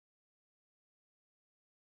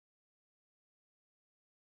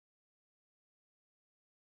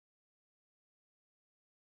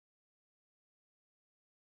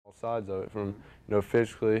Sides of it, from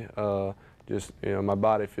physically, just my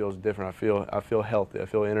body feels different. I feel healthy. I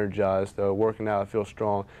feel energized. Working out, I feel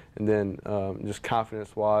strong, and then just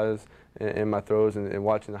confidence-wise in my throws and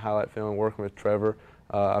watching the highlight film, working with Trevor,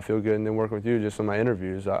 I feel good. And then working with you, just on my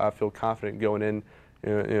interviews, I feel confident going in,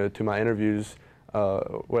 to my interviews.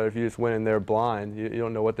 Whether if you just went in there blind, you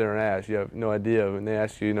don't know what they're gonna ask. You have no idea. When they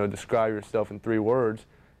ask you, describe yourself in 3 words,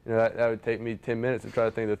 that would take me 10 minutes to try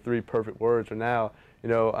to think of the 3 perfect words. Or now,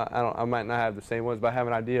 I might not have the same ones, but I have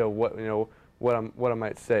an idea of what I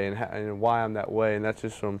might say and why I'm that way. And that's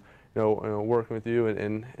just from working with you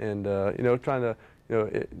and trying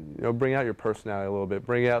to bring out your personality a little bit,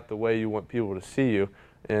 bring out the way you want people to see you.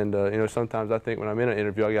 And sometimes I think when I'm in an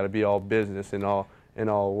interview, I got to be all business and all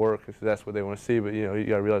work, because that's what they want to see. But you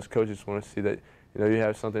got to realize coaches want to see that you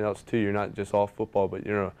have something else too. You're not just all football, but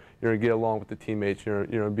you're gonna get along with the teammates. You're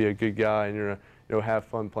gonna be a good guy, and you're gonna have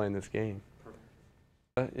fun playing this game.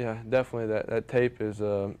 Yeah, definitely. That tape is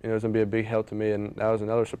is gonna be a big help to me, and that was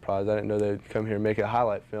another surprise. I didn't know they'd come here and make a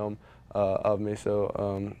highlight film of me. So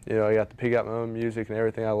I got to pick out my own music and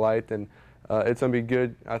everything I liked, and it's gonna be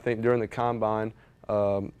good. I think during the combine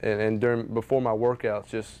and before my workouts,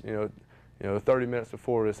 just 30 minutes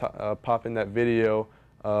before, just pop in that video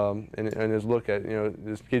and just look at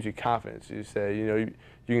just gives you confidence. You say you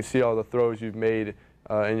can see all the throws you've made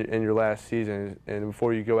in your last season, and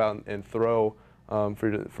before you go out and throw. In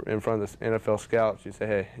front of the NFL scouts, you say,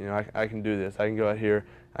 hey, I can do this. I can go out here.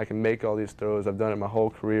 I can make all these throws. I've done it my whole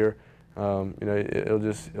career.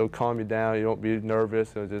 It'll calm you down. You won't be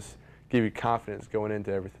nervous. It'll just give you confidence going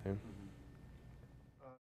into everything.